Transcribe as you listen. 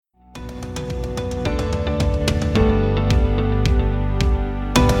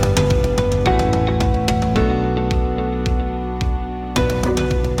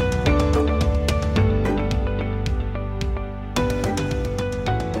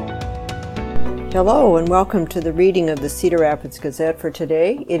Hello and welcome to the reading of the Cedar Rapids Gazette for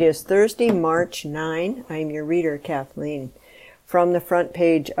today. It is Thursday, March 9. I'm your reader, Kathleen. From the front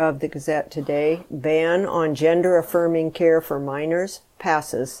page of the Gazette today, ban on gender-affirming care for minors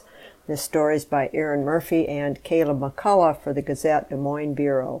passes. This story is by Aaron Murphy and Caleb McCullough for the Gazette Des Moines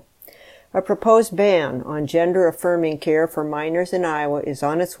Bureau. A proposed ban on gender-affirming care for minors in Iowa is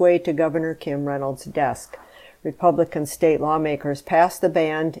on its way to Governor Kim Reynolds' desk. Republican state lawmakers passed the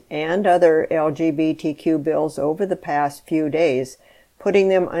ban and other LGBTQ bills over the past few days, putting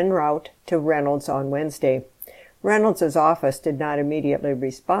them en route to Reynolds on Wednesday. Reynolds' office did not immediately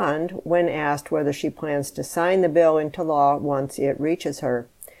respond when asked whether she plans to sign the bill into law once it reaches her.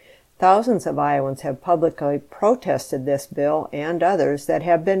 Thousands of Iowans have publicly protested this bill and others that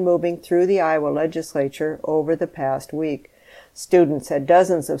have been moving through the Iowa legislature over the past week. Students at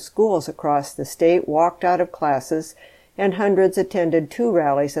dozens of schools across the state walked out of classes, and hundreds attended two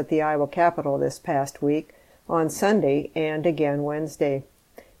rallies at the Iowa Capitol this past week, on Sunday and again Wednesday.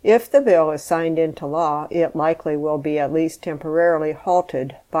 If the bill is signed into law, it likely will be at least temporarily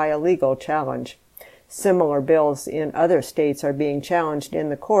halted by a legal challenge. Similar bills in other states are being challenged in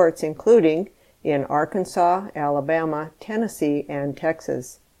the courts, including in Arkansas, Alabama, Tennessee, and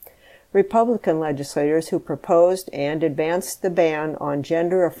Texas. Republican legislators who proposed and advanced the ban on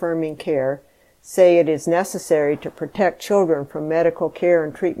gender-affirming care say it is necessary to protect children from medical care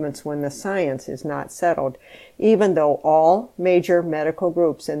and treatments when the science is not settled, even though all major medical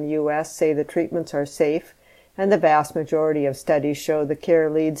groups in the U.S. say the treatments are safe and the vast majority of studies show the care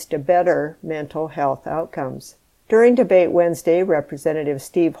leads to better mental health outcomes. During debate Wednesday, Representative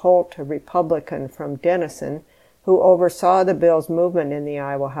Steve Holt, a Republican from Denison, who oversaw the bill's movement in the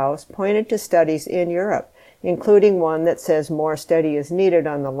Iowa House, pointed to studies in Europe, including one that says more study is needed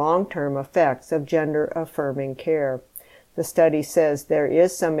on the long-term effects of gender-affirming care. The study says there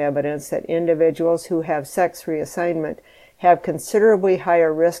is some evidence that individuals who have sex reassignment have considerably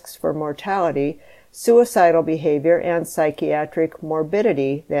higher risks for mortality, suicidal behavior, and psychiatric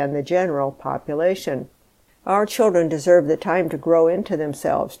morbidity than the general population. Our children deserve the time to grow into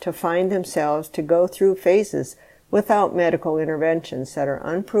themselves, to find themselves, to go through phases without medical interventions that are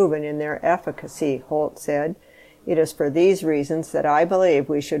unproven in their efficacy, Holt said. It is for these reasons that I believe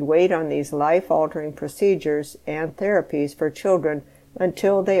we should wait on these life-altering procedures and therapies for children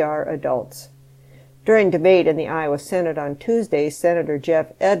until they are adults. During debate in the Iowa Senate on Tuesday, Senator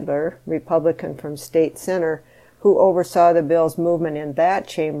Jeff Edler, Republican from State Center, who oversaw the bill's movement in that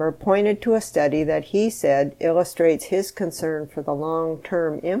chamber, pointed to a study that he said illustrates his concern for the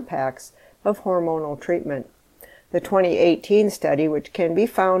long-term impacts of hormonal treatment. The 2018 study, which can be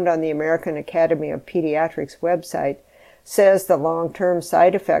found on the American Academy of Pediatrics website, says the long-term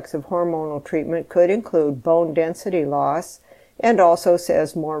side effects of hormonal treatment could include bone density loss, and also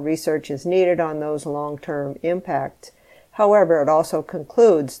says more research is needed on those long-term impacts. However, it also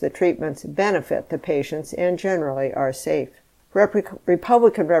concludes the treatments benefit the patients and generally are safe.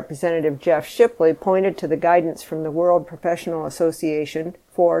 Republican Representative Jeff Shipley pointed to the guidance from the World Professional Association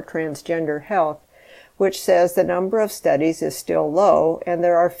for Transgender Health, which says the number of studies is still low and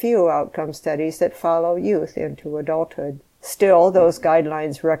there are few outcome studies that follow youth into adulthood. Still, those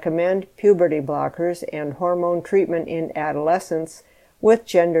guidelines recommend puberty blockers and hormone treatment in adolescents with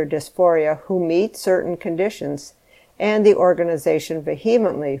gender dysphoria who meet certain conditions, and the organization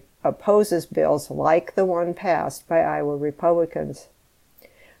vehemently opposes bills like the one passed by Iowa Republicans.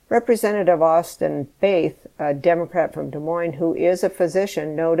 Representative Austin Baith, a Democrat from Des Moines who is a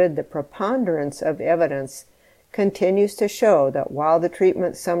physician, noted the preponderance of evidence continues to show that while the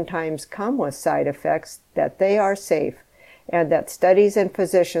treatments sometimes come with side effects, that they are safe, and that studies and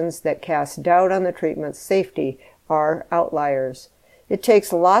physicians that cast doubt on the treatment's safety are outliers. It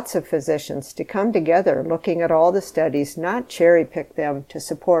takes lots of physicians to come together looking at all the studies, not cherry-pick them to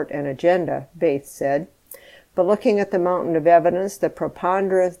support an agenda, Baith said, but looking at the mountain of evidence, the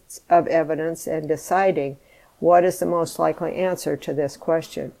preponderance of evidence, and deciding what is the most likely answer to this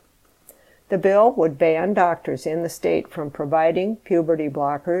question. The bill would ban doctors in the state from providing puberty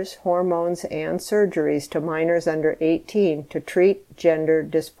blockers, hormones, and surgeries to minors under 18 to treat gender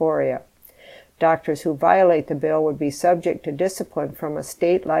dysphoria. Doctors who violate the bill would be subject to discipline from a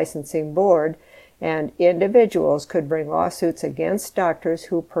state licensing board, and individuals could bring lawsuits against doctors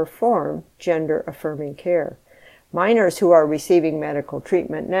who perform gender-affirming care. Minors who are receiving medical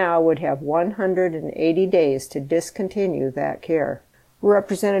treatment now would have 180 days to discontinue that care.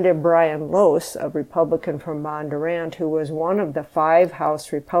 Representative Brian Lose, a Republican from Bondurant, who was one of the 5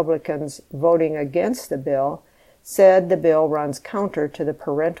 House Republicans voting against the bill, said the bill runs counter to the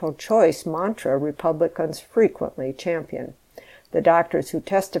parental choice mantra Republicans frequently champion. The doctors who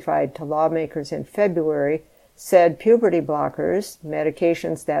testified to lawmakers in February said puberty blockers,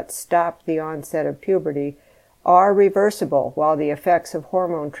 medications that stop the onset of puberty, are reversible, while the effects of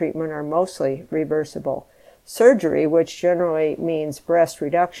hormone treatment are mostly reversible. Surgery, which generally means breast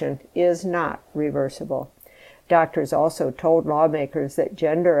reduction, is not reversible. Doctors also told lawmakers that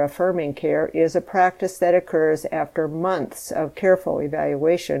gender-affirming care is a practice that occurs after months of careful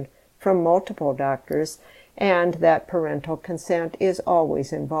evaluation from multiple doctors, and that parental consent is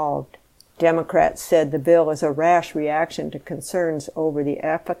always involved. Democrats said the bill is a rash reaction to concerns over the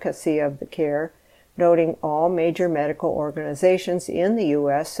efficacy of the care, noting all major medical organizations in the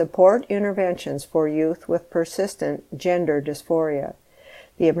U.S. support interventions for youth with persistent gender dysphoria.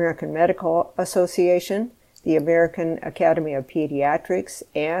 The American Medical Association, the American Academy of Pediatrics,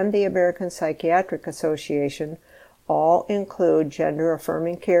 and the American Psychiatric Association all include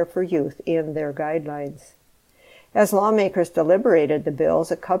gender-affirming care for youth in their guidelines. As lawmakers deliberated the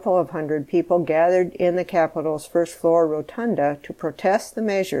bills, a couple of hundred people gathered in the Capitol's first-floor rotunda to protest the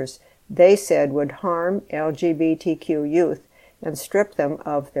measures they said would harm LGBTQ youth and strip them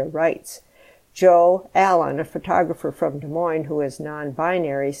of their rights. Joe Allen, a photographer from Des Moines who is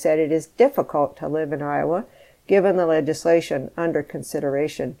non-binary, said it is difficult to live in Iowa given the legislation under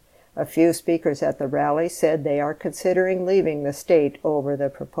consideration. A few speakers at the rally said they are considering leaving the state over the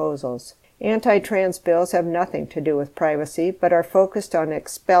proposals. Anti-trans bills have nothing to do with privacy, but are focused on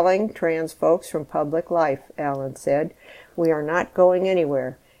expelling trans folks from public life, Allen said. We are not going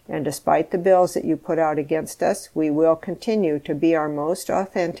anywhere. And despite the bills that you put out against us, we will continue to be our most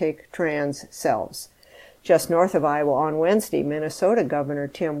authentic trans selves. Just north of Iowa on Wednesday, Minnesota Governor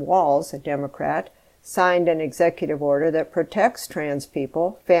Tim Walz, a Democrat, signed an executive order that protects trans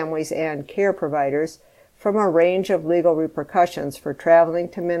people, families, and care providers from a range of legal repercussions for traveling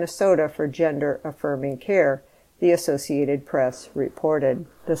to Minnesota for gender-affirming care, the Associated Press reported.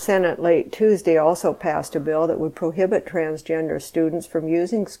 The Senate late Tuesday also passed a bill that would prohibit transgender students from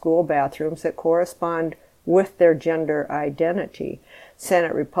using school bathrooms that correspond with their gender identity.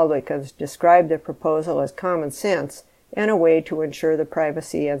 Senate Republicans described the proposal as common sense and a way to ensure the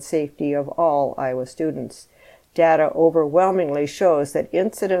privacy and safety of all Iowa students. Data overwhelmingly shows that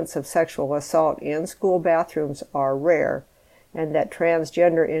incidents of sexual assault in school bathrooms are rare, and that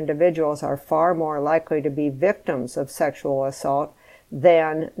transgender individuals are far more likely to be victims of sexual assault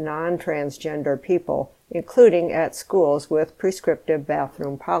than non-transgender people, including at schools with prescriptive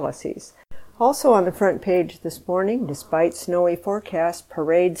bathroom policies. Also on the front page this morning, despite snowy forecasts,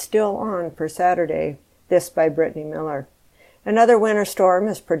 parade still on for Saturday. This by Brittany Miller. Another winter storm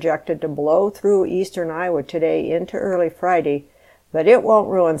is projected to blow through eastern Iowa today into early Friday, but it won't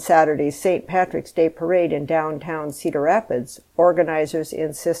ruin Saturday's St. Patrick's Day parade in downtown Cedar Rapids, organizers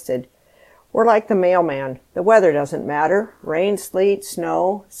insisted. We're like the mailman. The weather doesn't matter. Rain, sleet,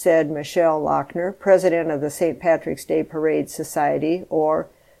 snow, said Michelle Lochner, president of the St. Patrick's Day Parade Society, or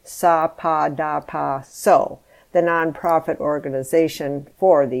SAPA-DA-PA-SO, the nonprofit organization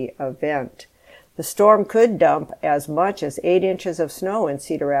for the event. The storm could dump as much as 8 inches of snow in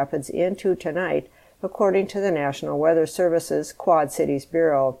Cedar Rapids into tonight, according to the National Weather Service's Quad Cities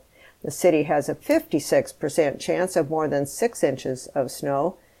Bureau. The city has a 56% chance of more than 6 inches of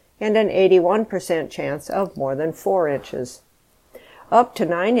snow and an 81% chance of more than 4 inches. Up to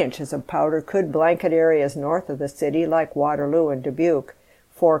 9 inches of powder could blanket areas north of the city like Waterloo and Dubuque.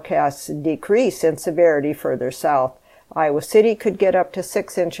 Forecasts decrease in severity further south. Iowa City could get up to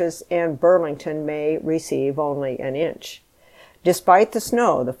 6 inches, and Burlington may receive only an inch. Despite the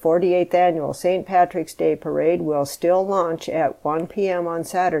snow, the 48th annual St. Patrick's Day Parade will still launch at 1 p.m. on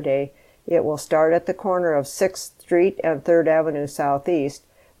Saturday. It will start at the corner of 6th Street and 3rd Avenue Southeast,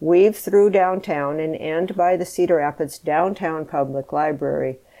 weave through downtown, and end by the Cedar Rapids Downtown Public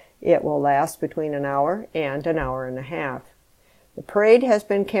Library. It will last between an hour and an hour and a half. The parade has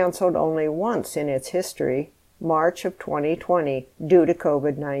been canceled only once in its history, March of 2020, due to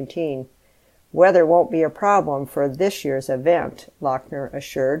COVID-19. Weather won't be a problem for this year's event, Lochner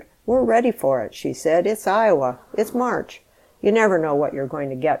assured. We're ready for it, she said. It's Iowa. It's March. You never know what you're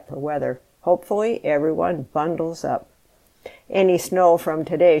going to get for weather. Hopefully everyone bundles up. Any snow from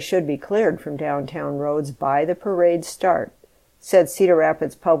today should be cleared from downtown roads by the parade's start, said Cedar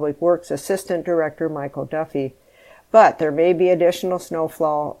Rapids Public Works Assistant Director Michael Duffy. But there may be additional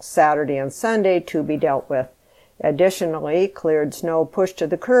snowfall Saturday and Sunday to be dealt with. Additionally, cleared snow pushed to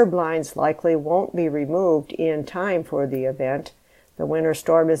the curb lines likely won't be removed in time for the event. The winter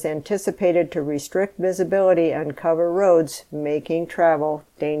storm is anticipated to restrict visibility and cover roads, making travel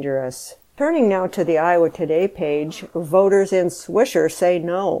dangerous. Turning now to the Iowa Today page, voters in Swisher say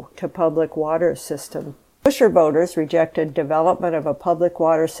no to public water system. Swisher voters rejected development of a public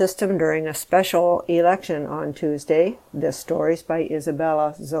water system during a special election on Tuesday. This story is by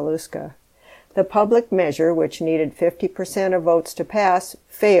Isabella Zaluska. The public measure, which needed 50% of votes to pass,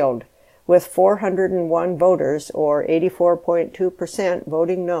 failed, with 401 voters, or 84.2%,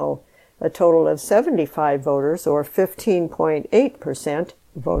 voting no. A total of 75 voters, or 15.8%,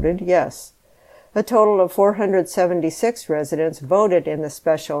 voted yes. A total of 476 residents voted in the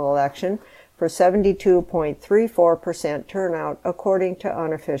special election, for 72.34% turnout, according to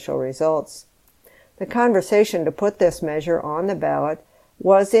unofficial results. The conversation to put this measure on the ballot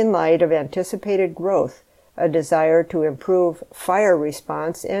was in light of anticipated growth, a desire to improve fire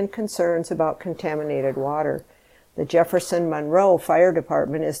response, and concerns about contaminated water. The Jefferson Monroe Fire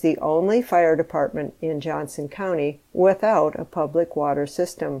Department is the only fire department in Johnson County without a public water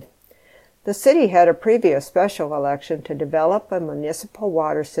system. The city had a previous special election to develop a municipal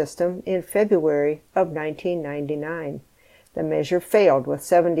water system in February of 1999. The measure failed, with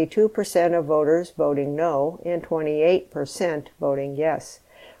 72% of voters voting no and 28% voting yes.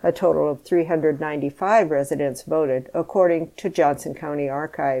 A total of 395 residents voted, according to Johnson County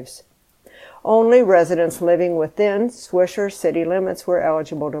Archives. Only residents living within Swisher city limits were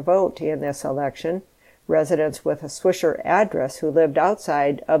eligible to vote in this election. Residents with a Swisher address who lived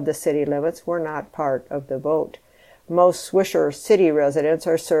outside of the city limits were not part of the vote. Most Swisher city residents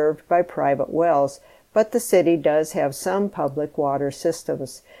are served by private wells, but the city does have some public water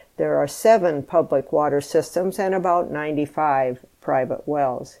systems. There are 7 public water systems and about 95 private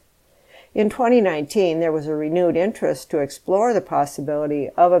wells. In 2019, there was a renewed interest to explore the possibility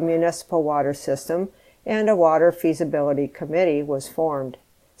of a municipal water system, and a water feasibility committee was formed.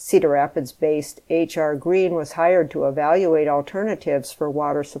 Cedar Rapids-based H.R. Green was hired to evaluate alternatives for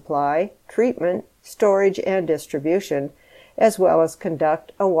water supply, treatment, storage, and distribution, as well as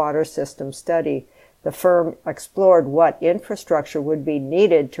conduct a water system study. The firm explored what infrastructure would be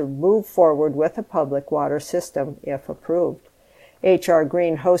needed to move forward with a public water system if approved. H.R.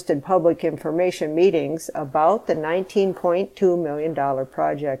 Green hosted public information meetings about the $19.2 million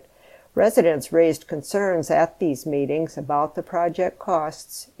project. Residents raised concerns at these meetings about the project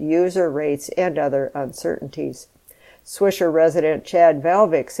costs, user rates, and other uncertainties. Swisher resident Chad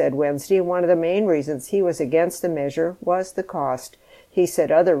Valvik said Wednesday one of the main reasons he was against the measure was the cost. He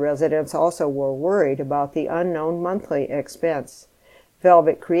said other residents also were worried about the unknown monthly expense.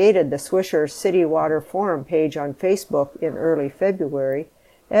 Valvik created the Swisher City Water Forum page on Facebook in early February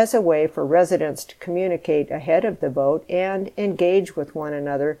as a way for residents to communicate ahead of the vote and engage with one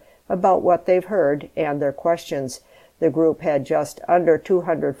another about what they've heard and their questions. The group had just under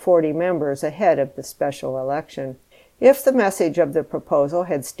 240 members ahead of the special election. If the message of the proposal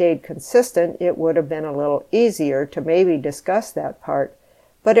had stayed consistent, it would have been a little easier to maybe discuss that part,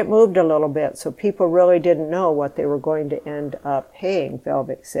 but it moved a little bit, so people really didn't know what they were going to end up paying,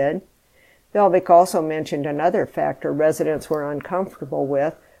 Valvik said. Valvik also mentioned another factor residents were uncomfortable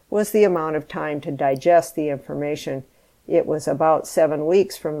with was the amount of time to digest the information. It was about 7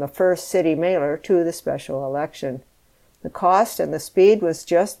 weeks from the first city mailer to the special election. The cost and the speed was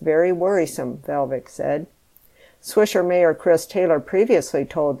just very worrisome, Valvik said. Swisher Mayor Chris Taylor previously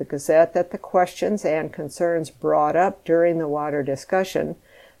told the Gazette that the questions and concerns brought up during the water discussion,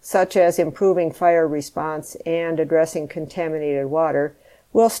 such as improving fire response and addressing contaminated water,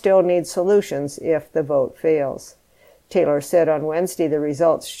 will still need solutions if the vote fails. Taylor said on Wednesday the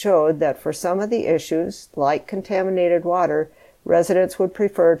results showed that for some of the issues, like contaminated water, residents would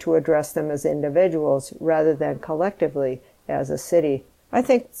prefer to address them as individuals rather than collectively as a city. I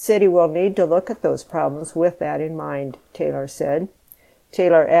think the city will need to look at those problems with that in mind, Taylor said.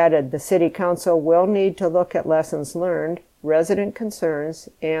 Taylor added the City Council will need to look at lessons learned, resident concerns,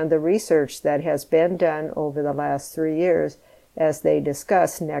 and the research that has been done over the last 3 years as they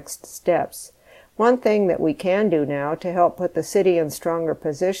discuss next steps. One thing that we can do now to help put the city in stronger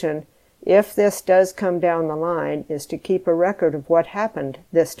position, if this does come down the line, is to keep a record of what happened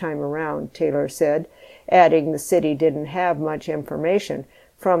this time around, Taylor said, adding the city didn't have much information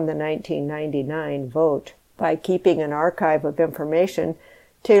from the 1999 vote. By keeping an archive of information,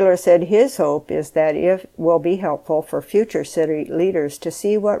 Taylor said his hope is that it will be helpful for future city leaders to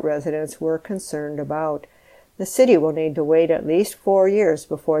see what residents were concerned about. The city will need to wait at least 4 years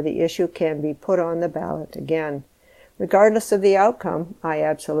before the issue can be put on the ballot again. Regardless of the outcome, I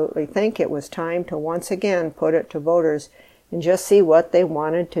absolutely think it was time to once again put it to voters and just see what they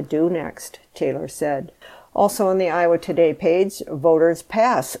wanted to do next, Taylor said. Also on the Iowa Today page, voters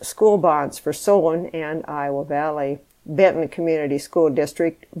pass school bonds for Solon and Iowa Valley. Benton Community School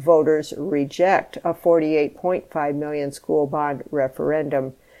District voters reject a $48.5 million school bond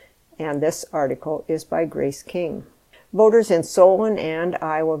referendum. and this article is by Grace King. Voters in Solon and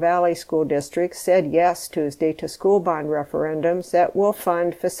Iowa Valley school districts said yes Tuesday to school bond referendums that will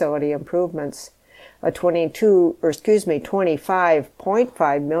fund facility improvements. A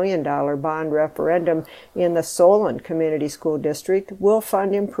 $25.5 million bond referendum in the Solon Community School District will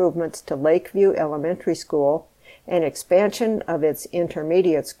fund improvements to Lakeview Elementary School, an expansion of its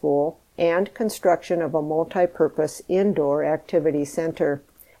intermediate school, and construction of a multi-purpose indoor activity center.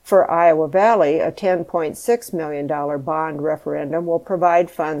 For Iowa Valley, a $10.6 million bond referendum will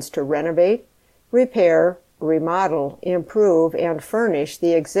provide funds to renovate, repair, remodel, improve, and furnish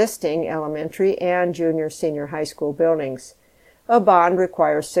the existing elementary and junior-senior high school buildings. A bond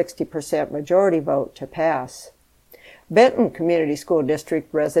requires 60% majority vote to pass. Benton Community School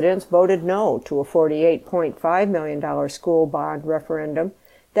District residents voted no to a $48.5 million school bond referendum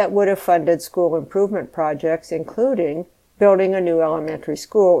that would have funded school improvement projects, including building a new elementary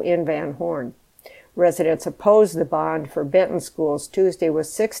school in Van Horn. Residents opposed the bond for Benton schools Tuesday, with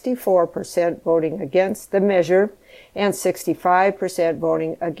 64% voting against the measure and 65%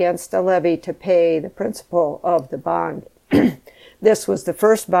 voting against a levy to pay the principal of the bond. This was the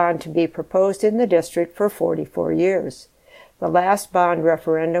first bond to be proposed in the district for 44 years. The last bond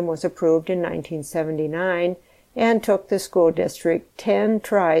referendum was approved in 1979 and took the school district 10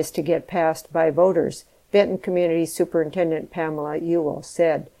 tries to get passed by voters, Benton Community Superintendent Pamela Ewell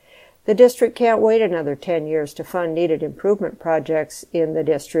said. The district can't wait another 10 years to fund needed improvement projects in the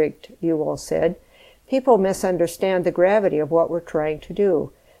district, Ewell said. People misunderstand the gravity of what we're trying to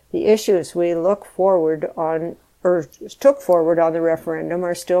do. The issues we took forward on the referendum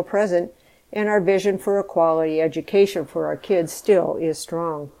are still present, and our vision for a quality education for our kids still is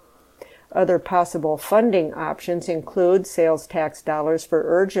strong. Other possible funding options include sales tax dollars for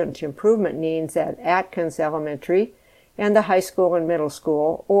urgent improvement needs at Atkins Elementary and the high school and middle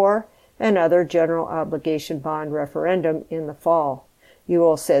school, or another general obligation bond referendum in the fall.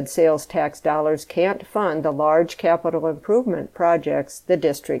 Ewell said sales tax dollars can't fund the large capital improvement projects the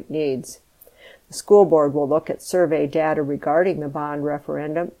district needs. The school board will look at survey data regarding the bond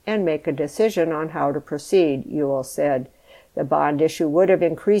referendum and make a decision on how to proceed, Ewell said. The bond issue would have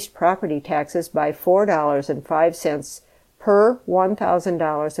increased property taxes by $4.05 per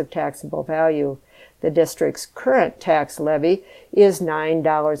 $1,000 of taxable value. The district's current tax levy is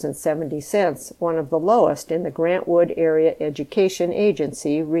 $9.70, one of the lowest in the Grant Wood Area Education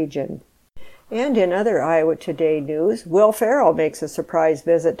Agency region. And in other Iowa Today news, Will Ferrell makes a surprise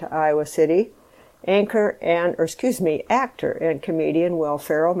visit to Iowa City. Actor and comedian Will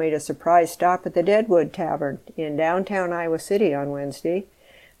Ferrell made a surprise stop at the Deadwood Tavern in downtown Iowa City on Wednesday.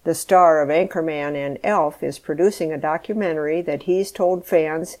 The star of Anchorman and Elf is producing a documentary that he's told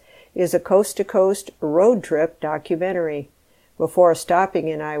fans is a coast-to-coast road trip documentary. Before stopping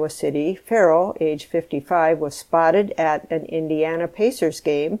in Iowa City, Ferrell, age 55, was spotted at an Indiana Pacers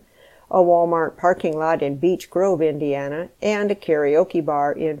game, a Walmart parking lot in Beech Grove, Indiana, and a karaoke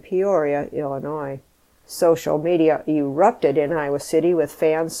bar in Peoria, Illinois. Social media erupted in Iowa City, with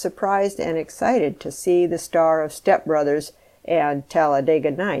fans surprised and excited to see the star of Step Brothers and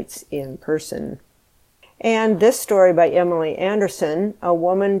Talladega Nights in person. And this story by Emily Anderson, a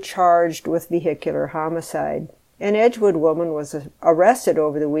woman charged with vehicular homicide. An Edgewood woman was arrested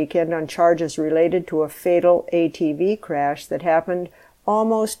over the weekend on charges related to a fatal ATV crash that happened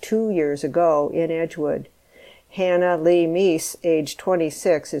almost 2 years ago in Edgewood. Hannah Lee Meese, age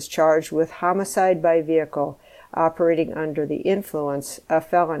 26, is charged with homicide by vehicle, operating under the influence, a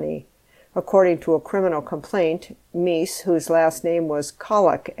felony. According to a criminal complaint, Meese, whose last name was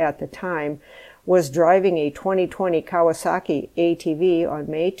Kolek at the time, was driving a 2020 Kawasaki ATV on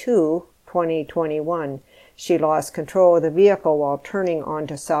May 2, 2021. She lost control of the vehicle while turning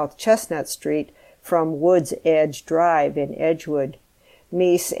onto South Chestnut Street from Woods Edge Drive in Edgewood.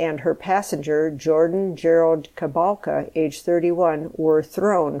 Meese and her passenger, Jordan Gerald Kabalka, age 31, were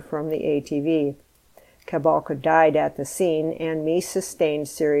thrown from the ATV. Kabalka died at the scene, and Meese sustained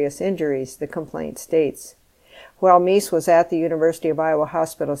serious injuries, the complaint states. While Meese was at the University of Iowa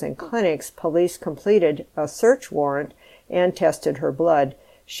hospitals and clinics, police completed a search warrant and tested her blood.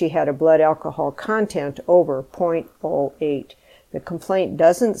 She had a blood alcohol content over .08. The complaint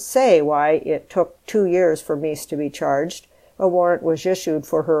doesn't say why it took 2 years for Meese to be charged. A warrant was issued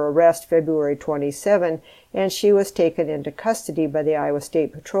for her arrest February 27, and she was taken into custody by the Iowa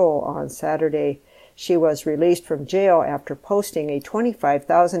State Patrol on Saturday. She was released from jail after posting a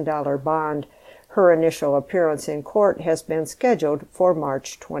 $25,000 bond. Her initial appearance in court has been scheduled for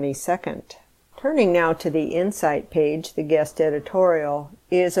March 22nd. Turning now to the Insight page, the guest editorial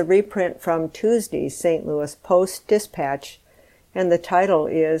is a reprint from Tuesday's St. Louis Post-Dispatch, and the title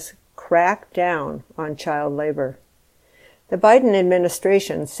is crack down on child labor. The Biden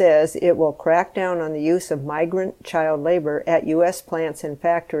administration says it will crack down on the use of migrant child labor at U.S. plants and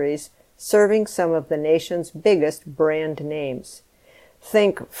factories serving some of the nation's biggest brand names.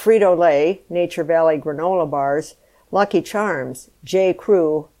 Think Frito-Lay, Nature Valley granola bars, Lucky Charms, J.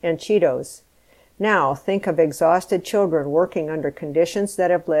 Crew, and Cheetos. Now think of exhausted children working under conditions that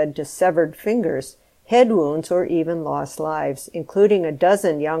have led to severed fingers, head wounds, or even lost lives, including a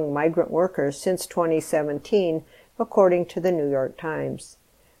dozen young migrant workers since 2017, according to the New York Times.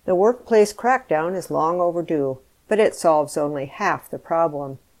 The workplace crackdown is long overdue, but it solves only half the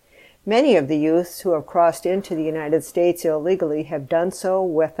problem. Many of the youths who have crossed into the United States illegally have done so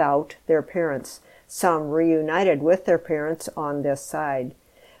without their parents, some reunited with their parents on this side.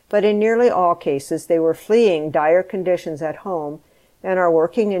 But in nearly all cases, they were fleeing dire conditions at home and are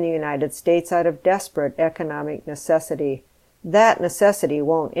working in the United States out of desperate economic necessity. That necessity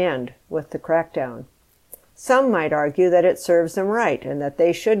won't end with the crackdown. Some might argue that it serves them right and that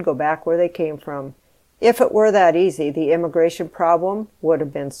they should go back where they came from. If it were that easy, the immigration problem would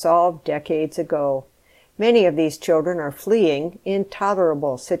have been solved decades ago. Many of these children are fleeing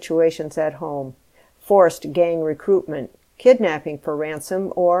intolerable situations at home, forced gang recruitment, kidnapping for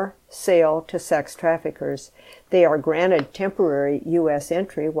ransom, or sale to sex traffickers. They are granted temporary U.S.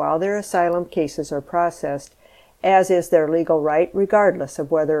 entry while their asylum cases are processed, as is their legal right regardless of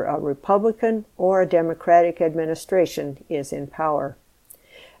whether a Republican or a Democratic administration is in power.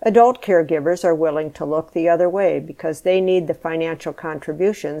 Adult caregivers are willing to look the other way because they need the financial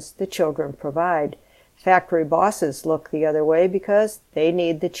contributions the children provide. Factory bosses look the other way because they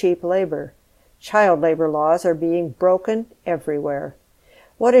need the cheap labor. Child labor laws are being broken everywhere.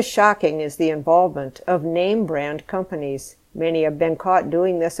 What is shocking is the involvement of name-brand companies. Many have been caught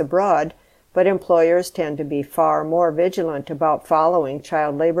doing this abroad, but employers tend to be far more vigilant about following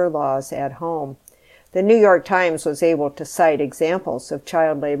child labor laws at home. The New York Times was able to cite examples of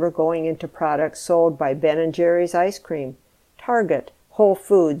child labor going into products sold by Ben & Jerry's ice cream, Target, Whole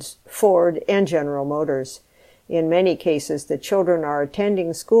Foods, Ford, and General Motors. In many cases, the children are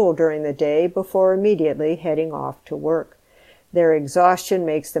attending school during the day before immediately heading off to work. Their exhaustion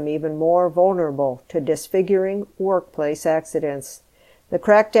makes them even more vulnerable to disfiguring workplace accidents. The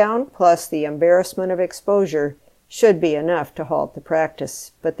crackdown, plus the embarrassment of exposure, should be enough to halt the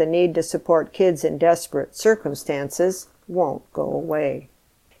practice, but the need to support kids in desperate circumstances won't go away.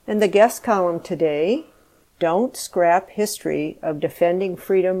 And the guest column today, Don't Scrap History of Defending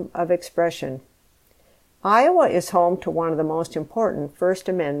Freedom of Expression. Iowa is home to one of the most important First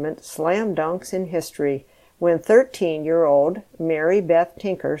Amendment slam dunks in history, when 13-year-old Mary Beth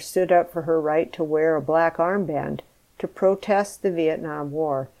Tinker stood up for her right to wear a black armband to protest the Vietnam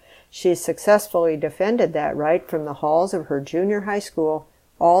War. She successfully defended that right from the halls of her junior high school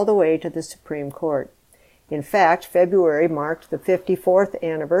all the way to the Supreme Court. In fact, February marked the 54th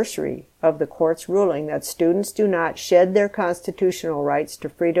anniversary of the court's ruling that students do not shed their constitutional rights to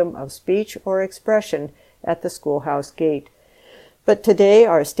freedom of speech or expression at the schoolhouse gate. But today,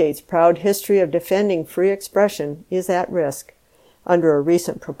 our state's proud history of defending free expression is at risk. Under a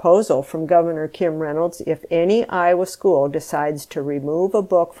recent proposal from Governor Kim Reynolds, if any Iowa school decides to remove a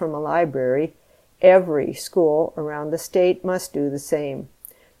book from a library, every school around the state must do the same.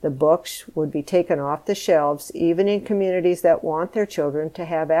 The books would be taken off the shelves, even in communities that want their children to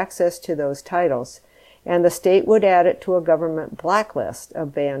have access to those titles, and the state would add it to a government blacklist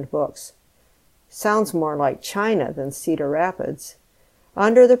of banned books. Sounds more like China than Cedar Rapids.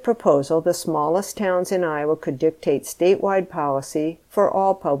 Under the proposal, the smallest towns in Iowa could dictate statewide policy for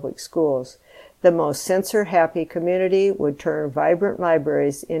all public schools. The most censor-happy community would turn vibrant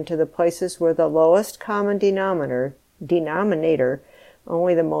libraries into the places where the lowest common denominator,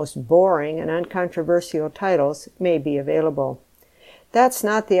 only the most boring and uncontroversial titles, may be available. That's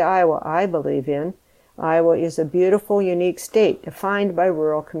not the Iowa I believe in. Iowa is a beautiful, unique state defined by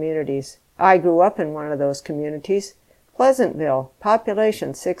rural communities. I grew up in one of those communities. Pleasantville, population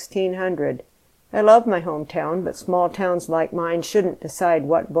 1,600. I love my hometown, but small towns like mine shouldn't decide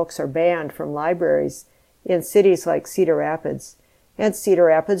what books are banned from libraries in cities like Cedar Rapids. And Cedar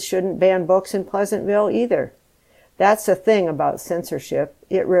Rapids shouldn't ban books in Pleasantville either. That's the thing about censorship.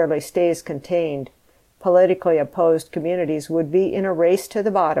 It rarely stays contained. Politically opposed communities would be in a race to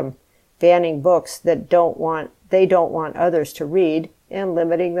the bottom, banning books that they don't want others to read, and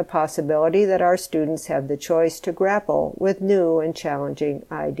limiting the possibility that our students have the choice to grapple with new and challenging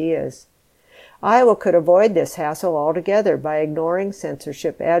ideas. Iowa could avoid this hassle altogether by ignoring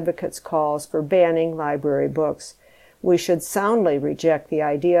censorship advocates' calls for banning library books. We should soundly reject the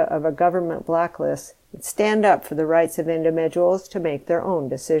idea of a government blacklist and stand up for the rights of individuals to make their own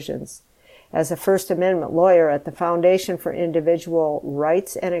decisions. As a First Amendment lawyer at the Foundation for Individual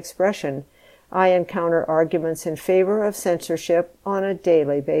Rights and Expression, I encounter arguments in favor of censorship on a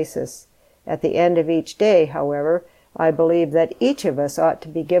daily basis. At the end of each day, however, I believe that each of us ought to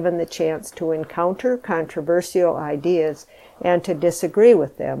be given the chance to encounter controversial ideas and to disagree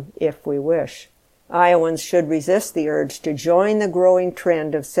with them if we wish. Iowans should resist the urge to join the growing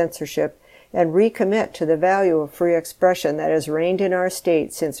trend of censorship and recommit to the value of free expression that has reigned in our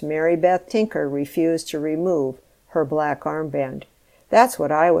state since Mary Beth Tinker refused to remove her black armband. That's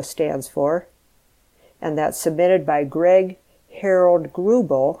what Iowa stands for. And that's submitted by Greg Harold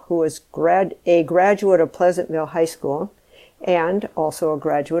Grubel, who is a graduate of Pleasantville High School and also a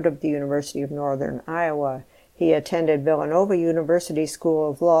graduate of the University of Northern Iowa. He attended Villanova University School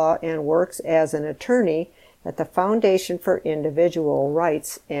of Law and works as an attorney at the Foundation for Individual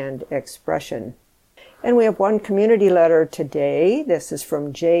Rights and Expression. And we have one community letter today. This is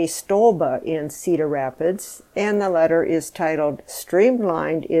from Jay Stolba in Cedar Rapids, and the letter is titled,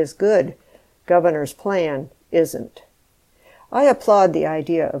 "Streamlined is Good. Governor's Plan Isn't." I applaud the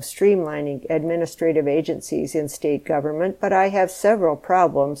idea of streamlining administrative agencies in state government, but I have several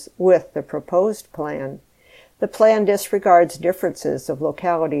problems with the proposed plan. The plan disregards differences of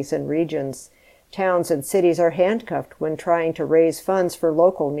localities and regions. Towns and cities are handcuffed when trying to raise funds for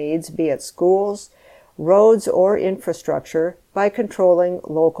local needs, be it schools, roads, or infrastructure, by controlling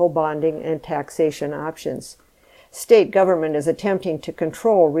local bonding and taxation options. State government is attempting to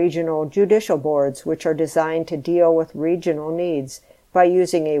control regional judicial boards, which are designed to deal with regional needs, by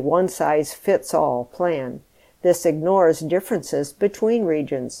using a one-size-fits-all plan. This ignores differences between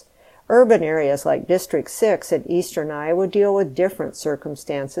regions. Urban areas like District 6 in eastern Iowa deal with different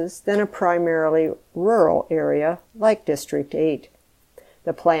circumstances than a primarily rural area like District 8.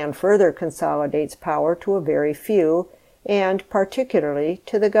 The plan further consolidates power to a very few, and particularly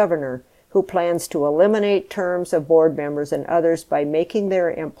to the governor, who plans to eliminate terms of board members and others by making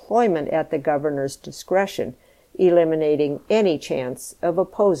their employment at the governor's discretion, eliminating any chance of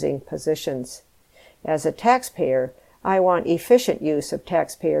opposing positions. As a taxpayer, I want efficient use of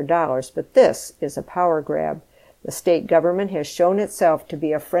taxpayer dollars, but this is a power grab. The state government has shown itself to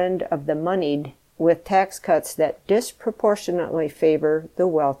be a friend of the moneyed with tax cuts that disproportionately favor the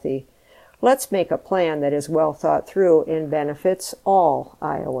wealthy. Let's make a plan that is well thought through and benefits all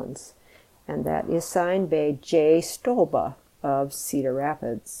Iowans. And that is signed by Jay Stolba of Cedar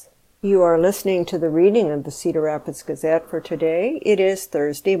Rapids. You are listening to the reading of the Cedar Rapids Gazette for today. It is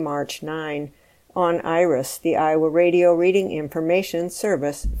Thursday, March 9, on IRIS, the Iowa Radio Reading Information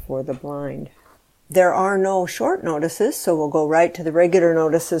Service for the Blind. There are no short notices, so we'll go right to the regular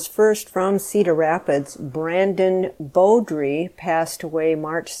notices. First, from Cedar Rapids, Brandon Beaudry passed away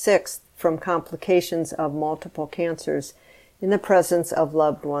March 6th from complications of multiple cancers in the presence of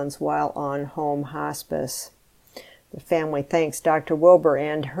loved ones while on home hospice. The family thanks Dr. Wilbur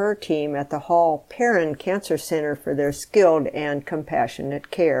and her team at the Hall Perrin Cancer Center for their skilled and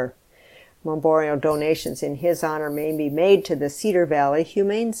compassionate care. Memorial donations in his honor may be made to the Cedar Valley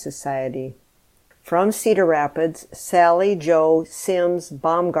Humane Society. From Cedar Rapids, Sally Jo Sims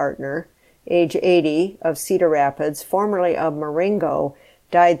Baumgartner, age 80, of Cedar Rapids, formerly of Marengo,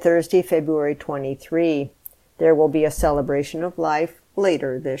 died Thursday, February 23. There will be a celebration of life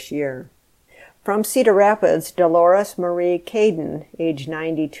later this year. From Cedar Rapids, Dolores Marie Caden, age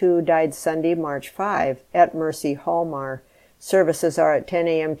 92, died Sunday, March 5, at Mercy Hallmar. Services are at 10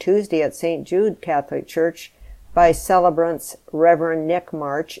 a.m. Tuesday at St. Jude Catholic Church by celebrants Reverend Nick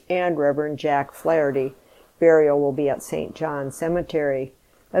March and Reverend Jack Flaherty. Burial will be at St. John Cemetery.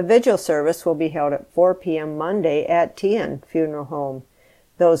 A vigil service will be held at 4 p.m. Monday at Tian Funeral Home.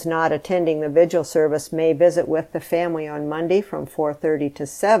 Those not attending the vigil service may visit with the family on Monday from 4:30 to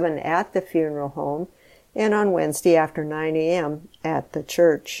 7 at the funeral home and on Wednesday after 9 a.m. at the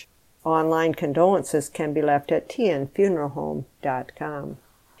church. Online condolences can be left at tianfuneralhome.com.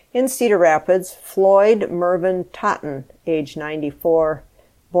 In Cedar Rapids, Floyd Mervyn Totten, age 94,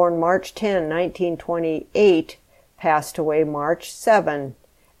 born March 10, 1928, passed away March 7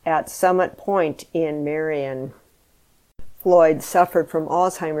 at Summit Point in Marion. Floyd suffered from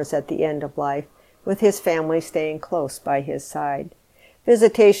Alzheimer's at the end of life, with his family staying close by his side.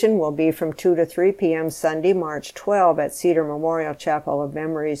 Visitation will be from 2 to 3 p.m. Sunday, March 12 at Cedar Memorial Chapel of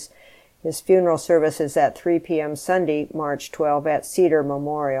Memories. His funeral service is at 3 p.m. Sunday, March 12 at Cedar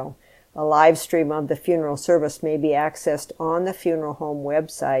Memorial. A live stream of the funeral service may be accessed on the funeral home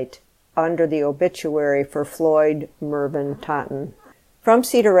website under the obituary for Floyd Mervyn Totten. From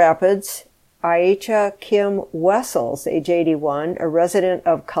Cedar Rapids, Aisha Kim Wessels, age 81, a resident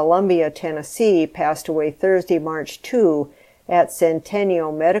of Columbia, Tennessee, passed away Thursday, March 2 at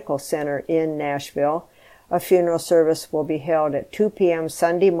Centennial Medical Center in Nashville. A funeral service will be held at 2 p.m.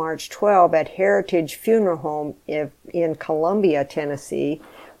 Sunday, March 12 at Heritage Funeral Home in Columbia, Tennessee,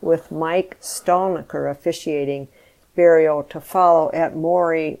 with Mike Stolniker officiating. Burial to follow at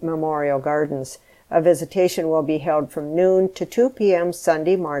Maury Memorial Gardens. A visitation will be held from noon to 2 p.m.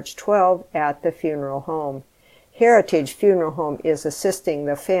 Sunday, March 12 at the funeral home. Heritage Funeral Home is assisting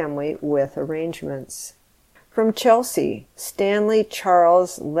the family with arrangements. From Chelsea, Stanley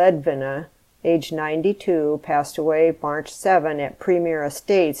Charles Ledvina, age 92, passed away March 7 at Premier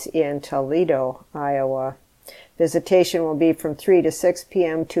Estates in Toledo, Iowa. Visitation will be from 3 to 6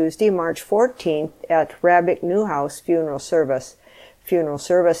 p.m. Tuesday, March 14th at Rabbit Newhouse Funeral Service. Funeral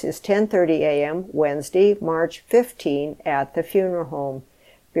service is 10:30 a.m. Wednesday, March 15 at the funeral home.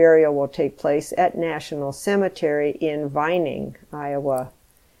 Burial will take place at National Cemetery in Vining, Iowa.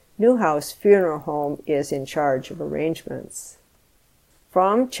 Newhouse Funeral Home is in charge of arrangements.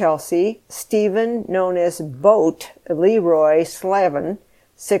 From Chelsea, Stephen, known as Boat Leroy Slavin,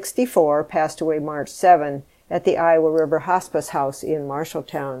 64, passed away March 7 at the Iowa River Hospice House in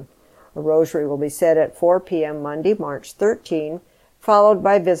Marshalltown. A rosary will be said at 4 p.m. Monday, March 13, followed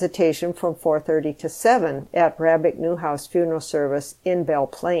by visitation from 4:30 to 7 at Rabbit Newhouse Funeral Service in Belle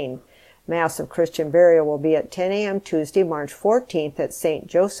Plaine. Mass of Christian burial will be at 10 a.m. Tuesday, March 14th at St.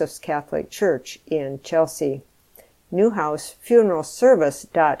 Joseph's Catholic Church in Chelsea.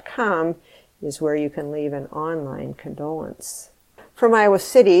 NewhouseFuneralService.com is where you can leave an online condolence. From Iowa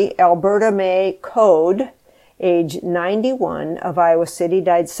City, Alberta May Code, age 91, of Iowa City,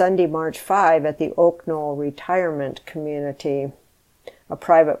 died Sunday, March 5 at the Oak Knoll Retirement Community. A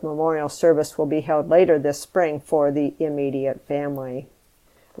private memorial service will be held later this spring for the immediate family.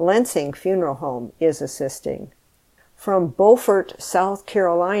 Lensing Funeral Home is assisting. From Beaufort, South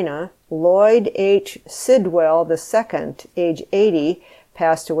Carolina, Lloyd H. Sidwell II, age 80,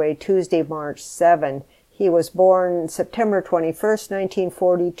 passed away Tuesday, March 7. He was born September 21,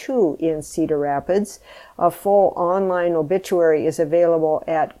 1942 in Cedar Rapids. A full online obituary is available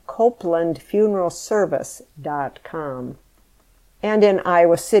at CopelandFuneralService.com. And in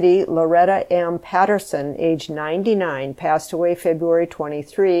Iowa City, Loretta M. Patterson, age 99, passed away February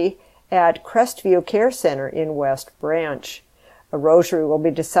 23 at Crestview Care Center in West Branch. A rosary will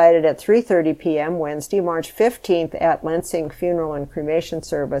be decided at 3:30 p.m. Wednesday, March 15th at Lensing Funeral and Cremation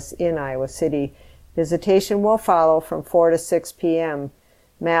Service in Iowa City. Visitation will follow from 4 to 6 p.m.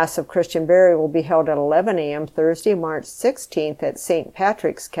 Mass of Christian burial will be held at 11 a.m. Thursday, March 16th at St.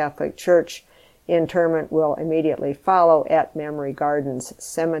 Patrick's Catholic Church. Interment will immediately follow at Memory Gardens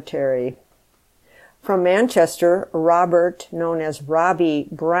Cemetery. From Manchester, Robert, known as Robbie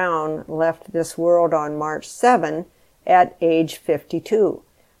Brown, left this world on March 7 at age 52.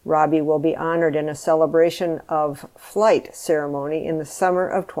 Robbie will be honored in a celebration of flight ceremony in the summer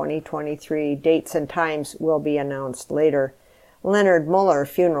of 2023. Dates and times will be announced later. Leonard Muller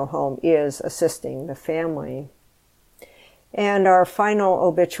Funeral Home is assisting the family. And our final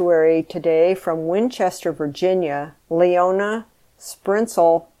obituary today from Winchester, Virginia, Leona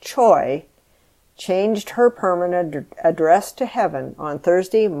Sprinsel Choi changed her permanent address to heaven on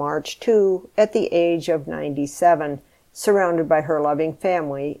Thursday, March 2, at the age of 97, surrounded by her loving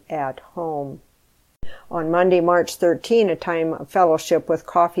family at home. On Monday, March 13, a time of fellowship with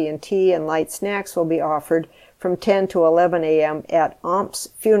coffee and tea and light snacks will be offered from 10 to 11 a.m. at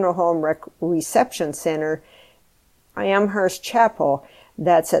Omps Funeral Home Reception Center, Amherst Chapel.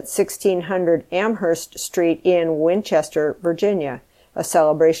 That's at 1600 Amherst Street in Winchester, Virginia. A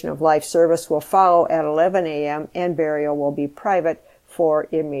celebration of life service will follow at 11 a.m. and burial will be private for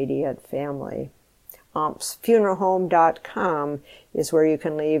immediate family. OmpsFuneralHome.com is where you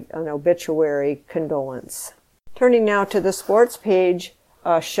can leave an obituary condolence. Turning now to the sports page,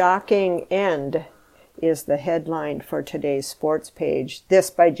 a shocking end is the headline for today's sports page. This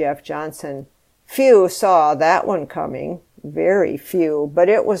by Jeff Johnson. Few saw that one coming. Very few, but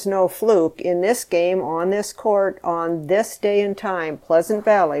it was no fluke. In this game, on this court, on this day and time, Pleasant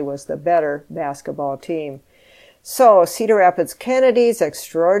Valley was the better basketball team. So, Cedar Rapids Kennedy's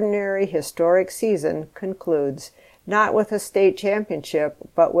extraordinary historic season concludes, not with a state championship,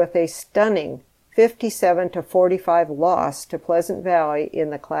 but with a stunning 57-45 loss to Pleasant Valley in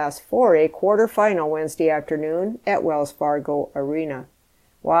the Class 4A quarterfinal Wednesday afternoon at Wells Fargo Arena.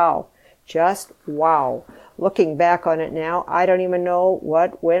 Wow. Just wow. Looking back on it now, I don't even know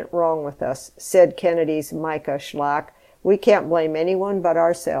what went wrong with us, said Kennedy's Micah Schlock. We can't blame anyone but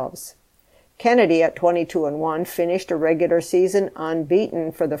ourselves. Kennedy at 22-1 finished a regular season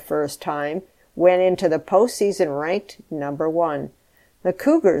unbeaten for the first time, went into the postseason ranked number 1. The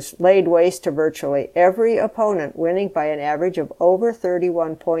Cougars laid waste to virtually every opponent, winning by an average of over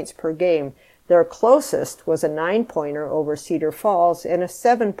 31 points per game. Their closest was a 9-pointer over Cedar Falls and a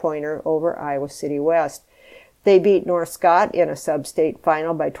 7-pointer over Iowa City West. They beat North Scott in a sub-state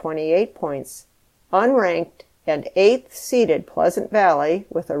final by 28 points. Unranked and 8th-seeded Pleasant Valley,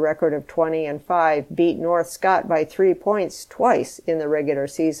 with a record of 20-5, beat North Scott by 3 points twice in the regular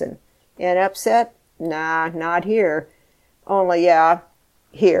season. An upset? Nah, not here. Only,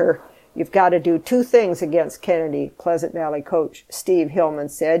 here. You've got to do 2 things against Kennedy, Pleasant Valley coach Steve Hillman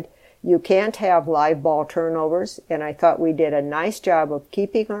said. You can't have live ball turnovers, and I thought we did a nice job of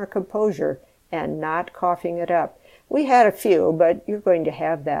keeping our composure and not coughing it up. We had a few, but you're going to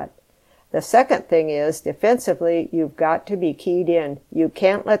have that. The second thing is, defensively, you've got to be keyed in. You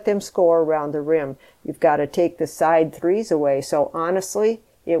can't let them score around the rim. You've got to take the side threes away. So honestly,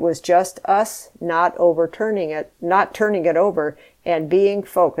 it was just us not turning it over and being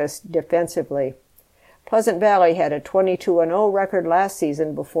focused defensively. Pleasant Valley had a 22-0 record last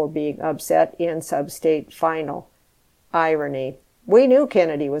season before being upset in sub-state final. Irony. We knew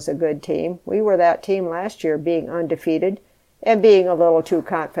Kennedy was a good team. We were that team last year, being undefeated and being a little too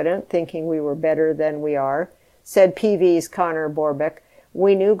confident, thinking we were better than we are, said PV's Connor Borbeck.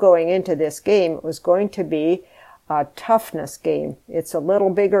 We knew going into this game it was going to be a toughness game. It's a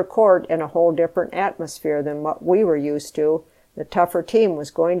little bigger court and a whole different atmosphere than what we were used to. The tougher team was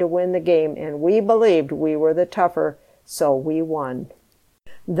going to win the game, and we believed we were the tougher, so we won.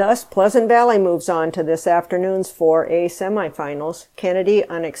 Thus, Pleasant Valley moves on to this afternoon's 4A semifinals. Kennedy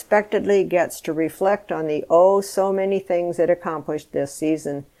unexpectedly gets to reflect on the so many things it accomplished this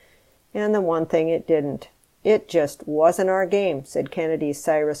season. And the one thing it didn't. It just wasn't our game, said Kennedy's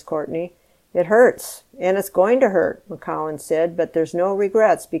Cyrus Courtney. It hurts, and it's going to hurt, McCowan said, but there's no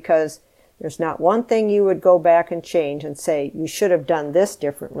regrets because there's not one thing you would go back and change and say, you should have done this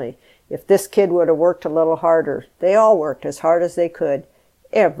differently. If this kid would have worked a little harder. They all worked as hard as they could.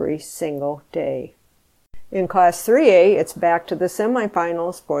 Every single day. In Class 3A, it's back to the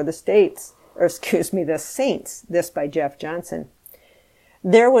semifinals for the Saints. This by Jeff Johnson.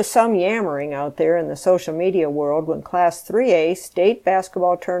 There was some yammering out there in the social media world when Class 3A state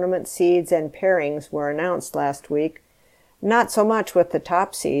basketball tournament seeds and pairings were announced last week. Not so much with the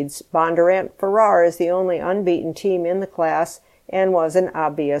top seeds. Bondurant Farrar is the only unbeaten team in the class and was an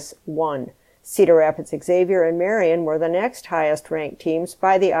obvious 1. Cedar Rapids Xavier and Marion were the next highest-ranked teams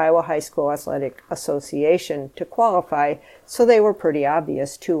by the Iowa High School Athletic Association to qualify, so they were pretty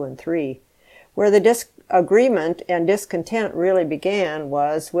obvious 2 and 3. Where the disagreement and discontent really began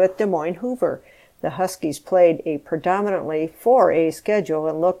was with Des Moines Hoover. The Huskies played a predominantly 4A schedule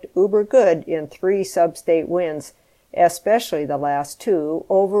and looked uber good in 3 sub-state wins, especially the last 2,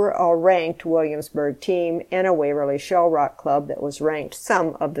 over a ranked Williamsburg team and a Waverly Shell Rock club that was ranked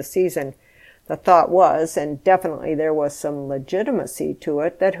some of the season. The thought was, and definitely there was some legitimacy to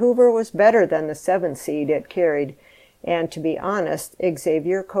it, that Hoover was better than the 7 seed it carried. And to be honest,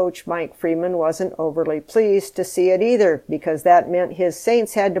 Xavier coach Mike Freeman wasn't overly pleased to see it either, because that meant his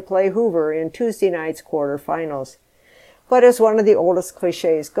Saints had to play Hoover in Tuesday night's quarterfinals. But as one of the oldest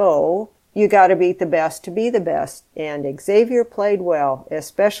cliches go, you got to beat the best to be the best, and Xavier played well,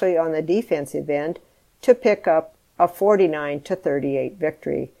 especially on the defensive end, to pick up a 49-38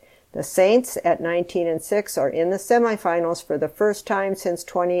 victory. The Saints at 19-6 are in the semifinals for the first time since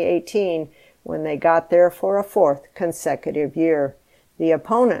 2018, when they got there for a 4th consecutive year. The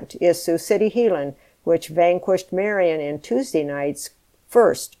opponent is Sioux City Heelan, which vanquished Marion in Tuesday night's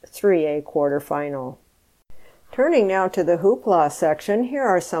first 3A quarterfinal. Turning now to the hoopla section, here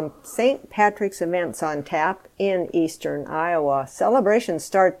are some St. Patrick's events on tap in eastern Iowa. Celebrations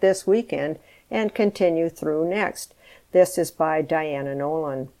start this weekend and continue through next. This is by Diana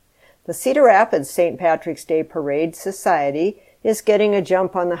Nolan. The Cedar Rapids St. Patrick's Day Parade Society is getting a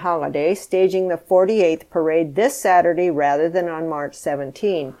jump on the holiday, staging the 48th parade this Saturday rather than on March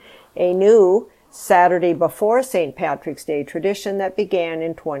 17, a new Saturday before St. Patrick's Day tradition that began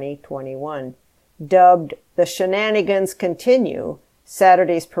in 2021. Dubbed The Shenanigans Continue,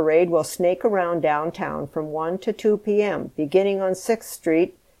 Saturday's parade will snake around downtown from 1 to 2 p.m., beginning on 6th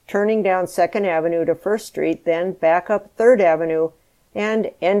Street, turning down 2nd Avenue to 1st Street, then back up 3rd Avenue,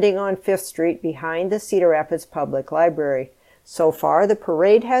 and ending on 5th Street behind the Cedar Rapids Public Library. So far, the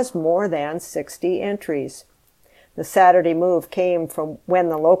parade has more than 60 entries. The Saturday move came from when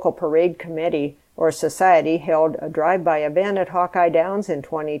the local parade committee or society held a drive-by event at Hawkeye Downs in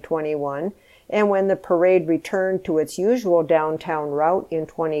 2021, and when the parade returned to its usual downtown route in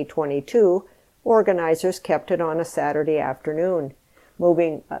 2022, Organizers kept it on a Saturday afternoon.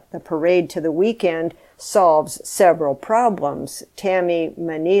 Moving the parade to the weekend solves several problems. Tammy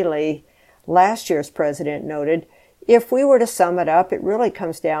Manili, last year's president, noted, "If we were to sum it up, it really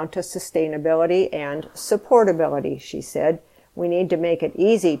comes down to sustainability and supportability," she said. "We need to make it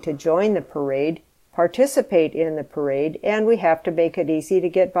easy to join the parade, participate in the parade, and we have to make it easy to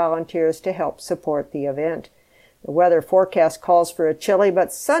get volunteers to help support the event." The weather forecast calls for a chilly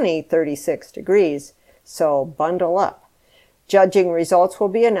but sunny 36 degrees, so bundle up. Judging results will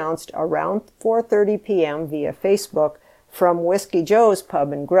be announced around 4:30 p.m. via Facebook from Whiskey Joe's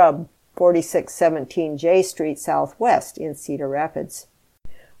Pub and Grub, 4617 J Street Southwest in Cedar Rapids.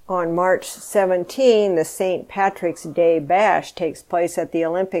 On March 17, the St. Patrick's Day Bash takes place at the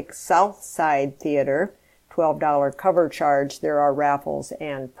Olympic Southside Theater. $12 cover charge. There are raffles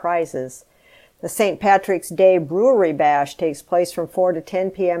and prizes. The St. Patrick's Day Brewery Bash takes place from 4 to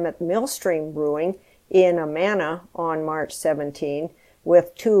 10 p.m. at Millstream Brewing in Amana on March 17,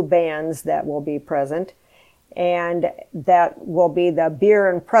 with 2 bands that will be present. And that will be the Beer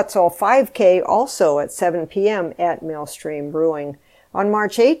and Pretzel 5K also at 7 p.m. at Millstream Brewing. On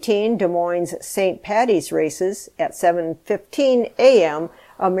March 18, Des Moines St. Patty's races at 7:15 a.m.,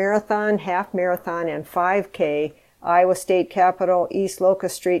 a marathon, half marathon, and 5K, Iowa State Capitol, East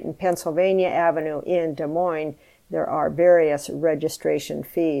Locust Street, and Pennsylvania Avenue in Des Moines. There are various registration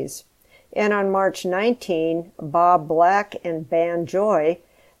fees. And on March 19, Bob Black and Band Joy,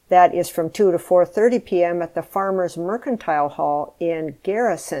 that is from 2 to 4:30 p.m. at the Farmers Mercantile Hall in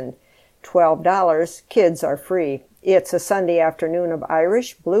Garrison. $12. Kids are free. It's a Sunday afternoon of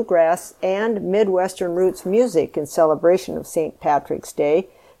Irish, bluegrass, and Midwestern roots music in celebration of St. Patrick's Day.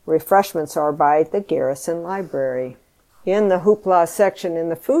 Refreshments are by the Garrison Library. In the hoopla section in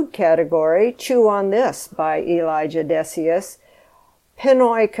the food category, Chew on This by Elijah Decius.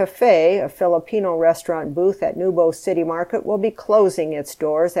 Pinoy Cafe, a Filipino restaurant booth at Nubo City Market, will be closing its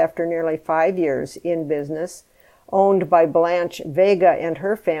doors after nearly 5 years in business. Owned by Blanche Vega and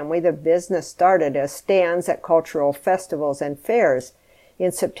her family, the business started as stands at cultural festivals and fairs.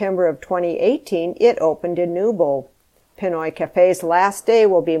 In September of 2018, it opened in Nubo. Pinoy Cafe's last day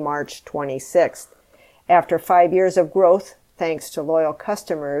will be March 26th. After 5 years of growth, thanks to loyal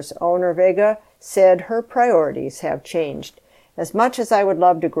customers, owner Vega said her priorities have changed. "As much as I would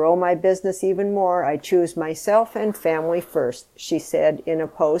love to grow my business even more, I choose myself and family first," she said in a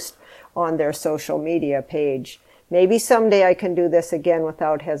post on their social media page. "Maybe someday I can do this again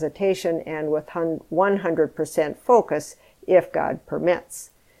without hesitation and with 100% focus, if God permits."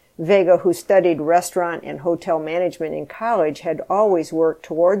 Vega, who studied restaurant and hotel management in college, had always worked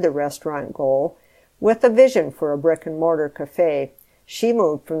toward the restaurant goal with a vision for a brick-and-mortar cafe. She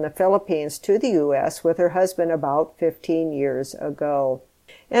moved from the Philippines to the U.S. with her husband about 15 years ago.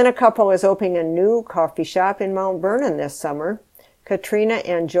 And a couple is opening a new coffee shop in Mount Vernon this summer. Katrina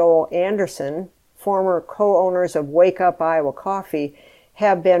and Joel Anderson, former co-owners of Wake Up Iowa Coffee,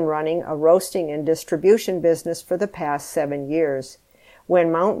 have been running a roasting and distribution business for the past 7 years.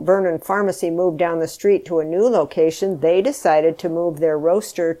 When Mount Vernon Pharmacy moved down the street to a new location, they decided to move their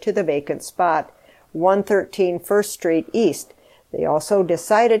roaster to the vacant spot, 113 First Street East. They also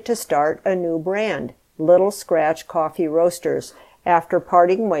decided to start a new brand, Little Scratch Coffee Roasters, after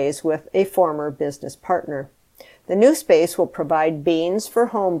parting ways with a former business partner. The new space will provide beans for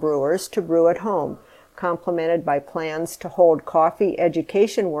home brewers to brew at home, complemented by plans to hold coffee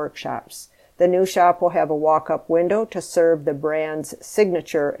education workshops. The new shop will have a walk-up window to serve the brand's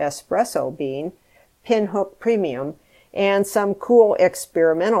signature espresso bean, Pinhook Premium, and some cool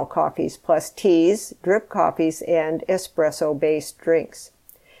experimental coffees, plus teas, drip coffees, and espresso-based drinks.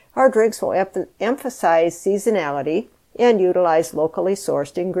 Our drinks will emphasize seasonality and utilize locally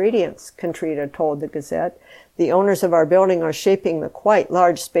sourced ingredients, Contrita told the Gazette. The owners of our building are shaping the quite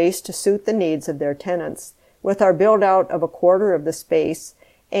large space to suit the needs of their tenants. With our build-out of a quarter of the space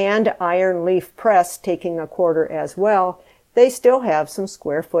and Iron Leaf Press taking a quarter as well, they still have some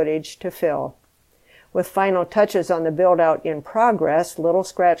square footage to fill. With final touches on the build-out in progress, Little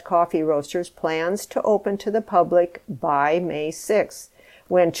Scratch Coffee Roasters plans to open to the public by May 6th,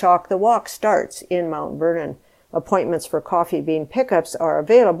 when Chalk the Walk starts in Mount Vernon. Appointments for coffee bean pickups are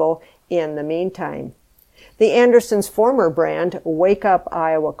available in the meantime. The Andersons' former brand, Wake Up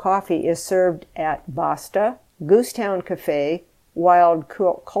Iowa Coffee, is served at Basta, Goosetown Cafe, Wild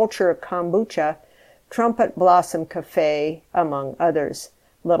Culture Kombucha, Trumpet Blossom Cafe, among others.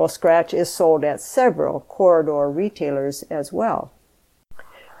 Little Scratch is sold at several corridor retailers as well.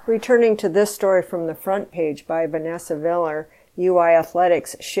 Returning to this story from the front page by Vanessa Viller, UI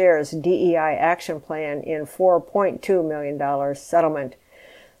Athletics shares DEI action plan in $4.2 million settlement.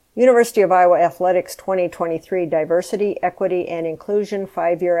 University of Iowa Athletics 2023 Diversity, Equity, and Inclusion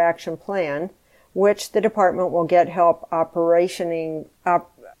 5-Year Action Plan, which the department will get help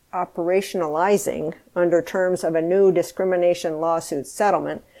operationalizing under terms of a new discrimination lawsuit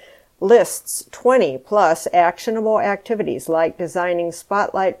settlement, lists 20 plus actionable activities like designing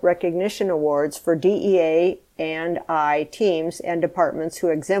spotlight recognition awards for DEA and I teams and departments who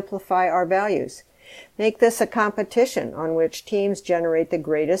exemplify our values. Make this a competition on which teams generate the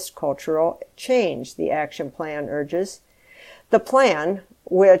greatest cultural change, the action plan urges. The plan,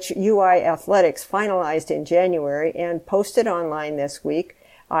 which UI Athletics finalized in January and posted online this week,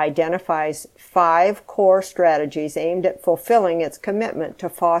 identifies 5 core strategies aimed at fulfilling its commitment to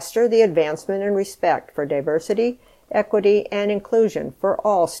foster the advancement and respect for diversity, equity, and inclusion for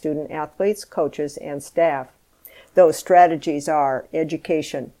all student athletes, coaches, and staff. Those strategies are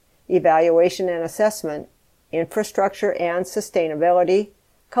education, evaluation and assessment, infrastructure and sustainability,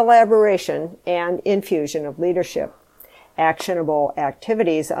 collaboration, and infusion of leadership. Actionable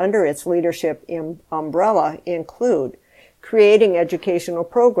activities under its leadership umbrella include creating educational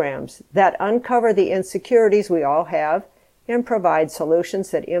programs that uncover the insecurities we all have and provide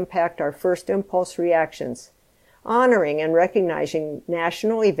solutions that impact our first impulse reactions, honoring and recognizing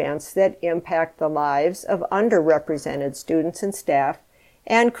national events that impact the lives of underrepresented students and staff,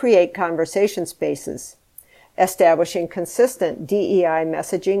 and create conversation spaces, establishing consistent DEI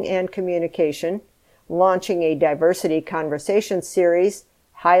messaging and communication, launching a diversity conversation series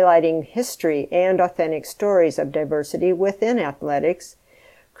highlighting history and authentic stories of diversity within athletics,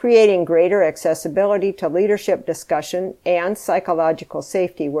 creating greater accessibility to leadership discussion and psychological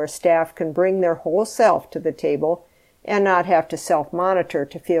safety where staff can bring their whole self to the table and not have to self-monitor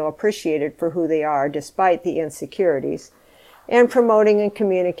to feel appreciated for who they are despite the insecurities, and promoting and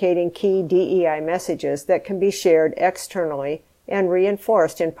communicating key DEI messages that can be shared externally and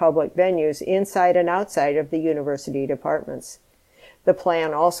reinforced in public venues inside and outside of the university departments. The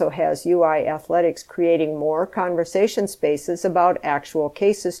plan also has UI Athletics creating more conversation spaces about actual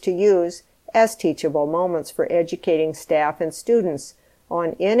cases to use as teachable moments for educating staff and students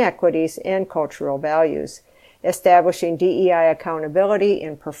on inequities and cultural values, establishing DEI accountability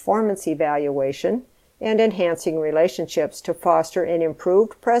in performance evaluation, and enhancing relationships to foster an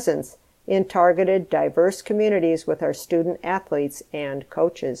improved presence in targeted, diverse communities with our student athletes and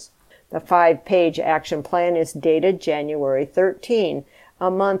coaches. The 5-page action plan is dated January 13, a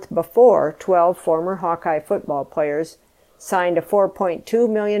month before 12 former Hawkeye football players signed a $4.2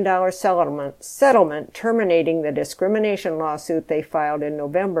 million settlement terminating the discrimination lawsuit they filed in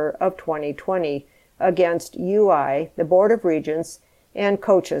November of 2020 against UI, the Board of Regents, and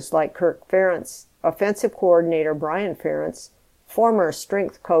coaches like Kirk Ferentz, offensive coordinator Brian Ferentz, former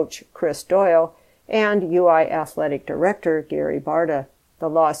strength coach Chris Doyle, and UI athletic director Gary Barta. The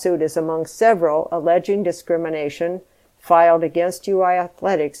lawsuit is among several alleging discrimination filed against UI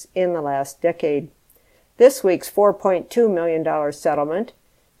Athletics in the last decade. This week's $4.2 million settlement,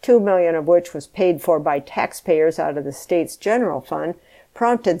 $2 million of which was paid for by taxpayers out of the state's general fund,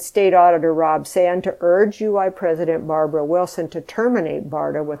 prompted State Auditor Rob Sand to urge UI President Barbara Wilson to terminate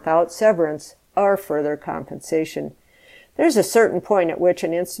Barta without severance or further compensation. There's a certain point at which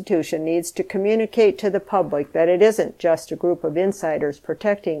an institution needs to communicate to the public that it isn't just a group of insiders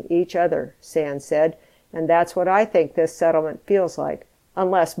protecting each other, Sand said, and that's what I think this settlement feels like,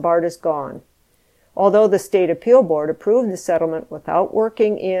 unless Barta's gone. Although the State Appeal Board approved the settlement without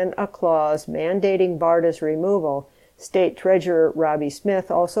working in a clause mandating Barta's removal, State Treasurer Robbie Smith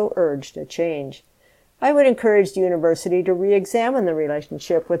also urged a change. I would encourage the university to re-examine the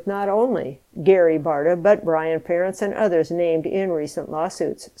relationship with not only Gary Barta, but Brian Ferentz and others named in recent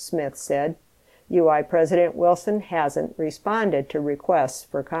lawsuits, Smith said. UI President Wilson hasn't responded to requests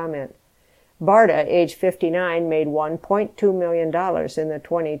for comment. Barta, age 59, made $1.2 million in the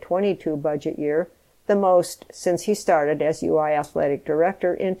 2022 budget year, the most since he started as UI Athletic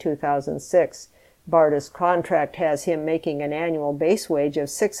Director in 2006. Barta's contract has him making an annual base wage of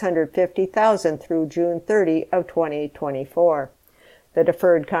 $650,000 through June 30 of 2024. The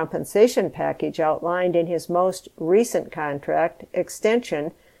deferred compensation package outlined in his most recent contract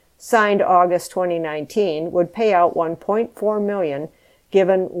extension, signed August 2019, would pay out $1.4 million,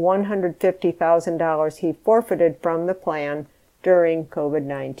 given $150,000 he forfeited from the plan during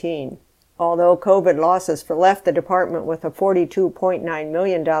COVID-19. Although COVID losses left the department with a $42.9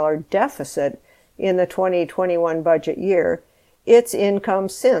 million deficit in the 2021 budget year, its income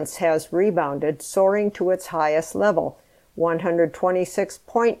since has rebounded, soaring to its highest level,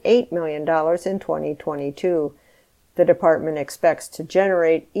 $126.8 million in 2022. The department expects to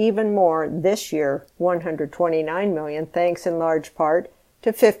generate even more this year, $129 million, thanks in large part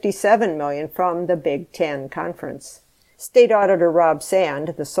to $57 million from the Big Ten Conference. State Auditor Rob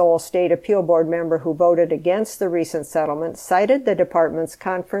Sand, the sole state appeal board member who voted against the recent settlement, cited the department's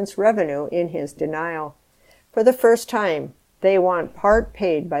conference revenue in his denial. For the first time, they want part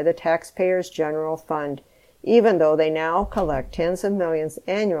paid by the taxpayers' general fund, even though they now collect tens of millions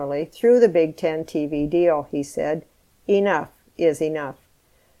annually through the Big Ten TV deal, he said. Enough is enough.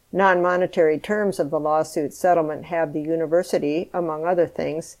 Non-monetary terms of the lawsuit settlement have the university, among other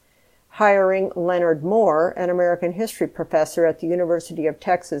things, hiring Leonard Moore, an American history professor at the University of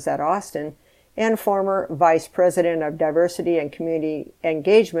Texas at Austin, and former Vice President of Diversity and Community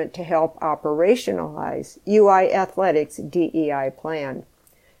Engagement to help operationalize UI Athletics' DEI plan.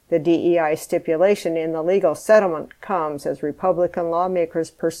 The DEI stipulation in the legal settlement comes as Republican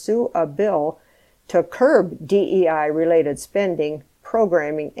lawmakers pursue a bill to curb DEI-related spending,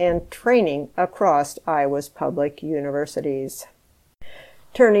 programming, and training across Iowa's public universities.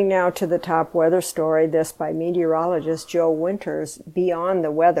 Turning now to the top weather story, this by meteorologist Joe Winters. Beyond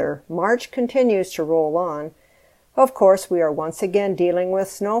the weather, March continues to roll on. Of course, we are once again dealing with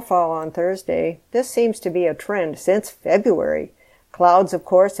snowfall on Thursday. This seems to be a trend since February. Clouds, of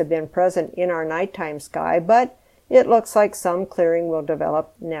course, have been present in our nighttime sky, but it looks like some clearing will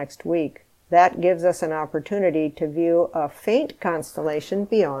develop next week. That gives us an opportunity to view a faint constellation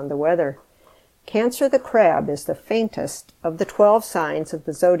beyond the weather. Cancer the Crab is the faintest of the 12 signs of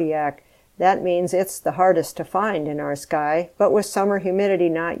the zodiac. That means it's the hardest to find in our sky, but with summer humidity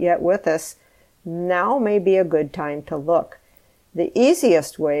not yet with us, now may be a good time to look. The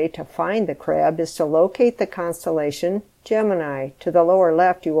easiest way to find the crab is to locate the constellation Gemini. To the lower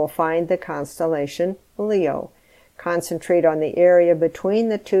left, you will find the constellation Leo. Concentrate on the area between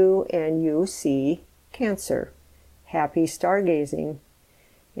the two and you see Cancer. Happy stargazing.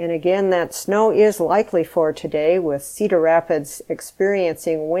 And again, that snow is likely for today, with Cedar Rapids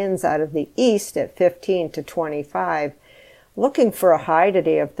experiencing winds out of the east at 15 to 25. Looking for a high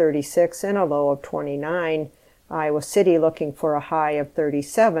today of 36 and a low of 29. Iowa City looking for a high of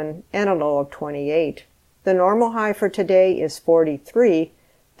 37 and a low of 28. The normal high for today is 43.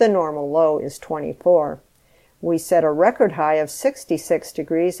 The normal low is 24. We set a record high of 66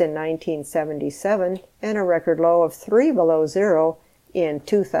 degrees in 1977 and a record low of 3 below zero in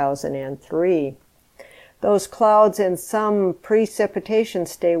 2003. Those clouds and some precipitation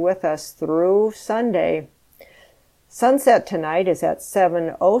stay with us through Sunday. Sunset tonight is at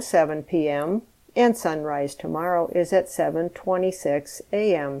 7:07 p.m. and sunrise tomorrow is at 7:26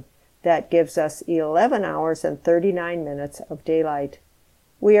 a.m. That gives us 11 hours and 39 minutes of daylight.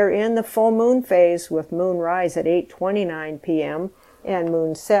 We are in the full moon phase with moonrise at 8:29 p.m. and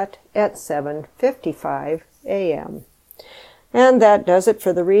moonset at 7:55 a.m. And that does it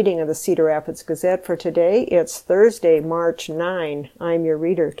for the reading of the Cedar Rapids Gazette for today. It's Thursday, March 9. I'm your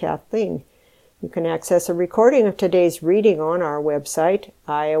reader, Kathleen. You can access a recording of today's reading on our website,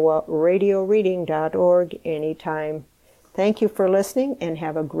 iowaradioreading.org, anytime. Thank you for listening and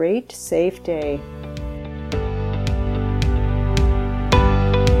have a great, safe day.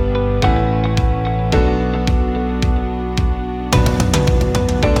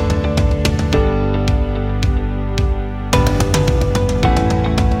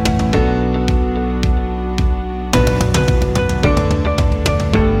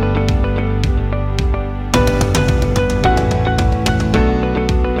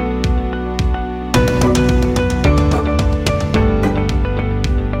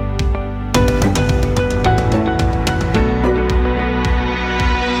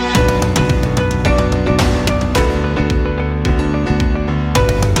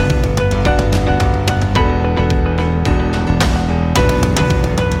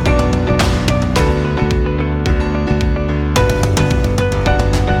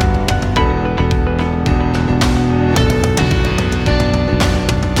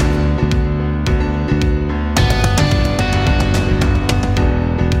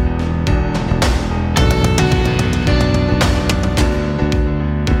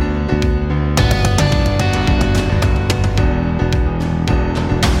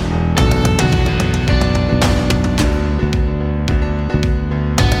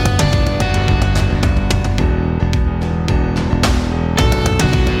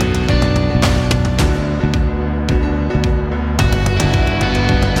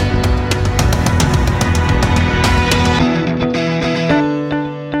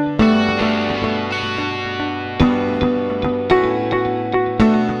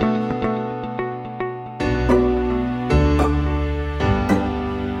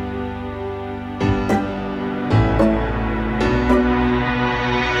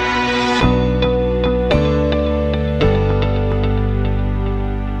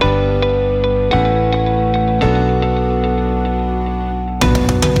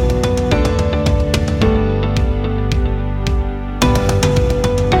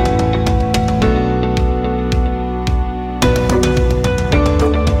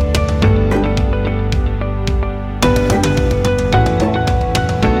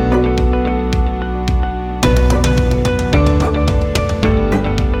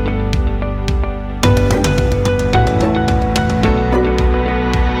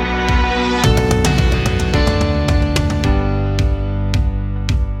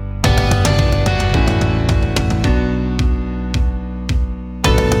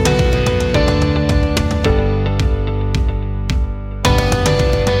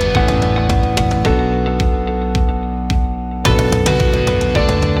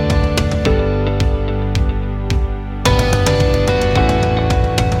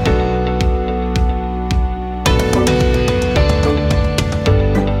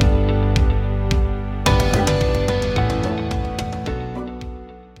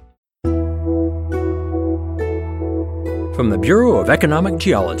 From the Bureau of Economic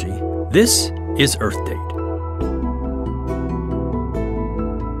Geology, this is Earth Date.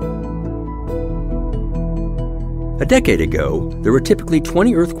 A decade ago, there were typically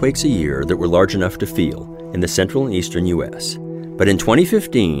 20 earthquakes a year that were large enough to feel in the central and eastern U.S. But in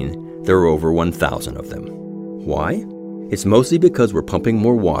 2015, there were over 1,000 of them. Why? It's mostly because we're pumping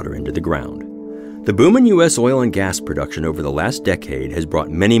more water into the ground. The boom in U.S. oil and gas production over the last decade has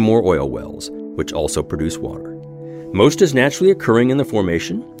brought many more oil wells, which also produce water. Most is naturally occurring in the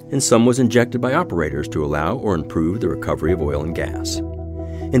formation, and some was injected by operators to allow or improve the recovery of oil and gas.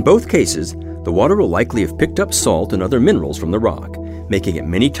 In both cases, the water will likely have picked up salt and other minerals from the rock, making it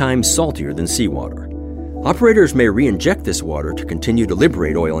many times saltier than seawater. Operators may re-inject this water to continue to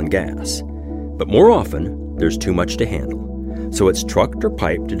liberate oil and gas. But more often, there's too much to handle, so it's trucked or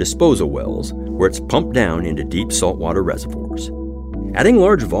piped to disposal wells where it's pumped down into deep saltwater reservoirs. Adding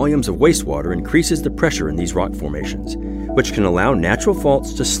large volumes of wastewater increases the pressure in these rock formations, which can allow natural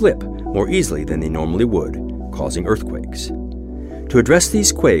faults to slip more easily than they normally would, causing earthquakes. To address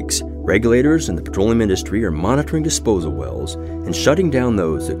these quakes, regulators and the petroleum industry are monitoring disposal wells and shutting down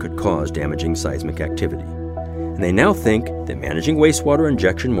those that could cause damaging seismic activity. And they now think that managing wastewater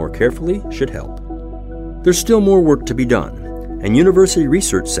injection more carefully should help. There's still more work to be done, and university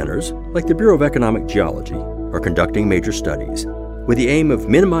research centers, like the Bureau of Economic Geology, are conducting major studies with the aim of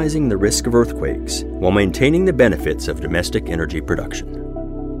minimizing the risk of earthquakes while maintaining the benefits of domestic energy production.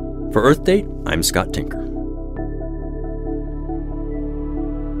 For Earth Date, I'm Scott Tinker.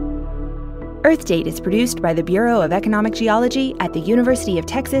 Earth Date is produced by the Bureau of Economic Geology at the University of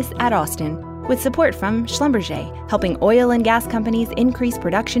Texas at Austin, with support from Schlumberger, helping oil and gas companies increase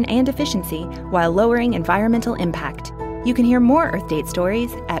production and efficiency while lowering environmental impact. You can hear more Earth Date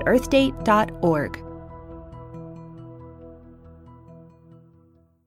stories at earthdate.org.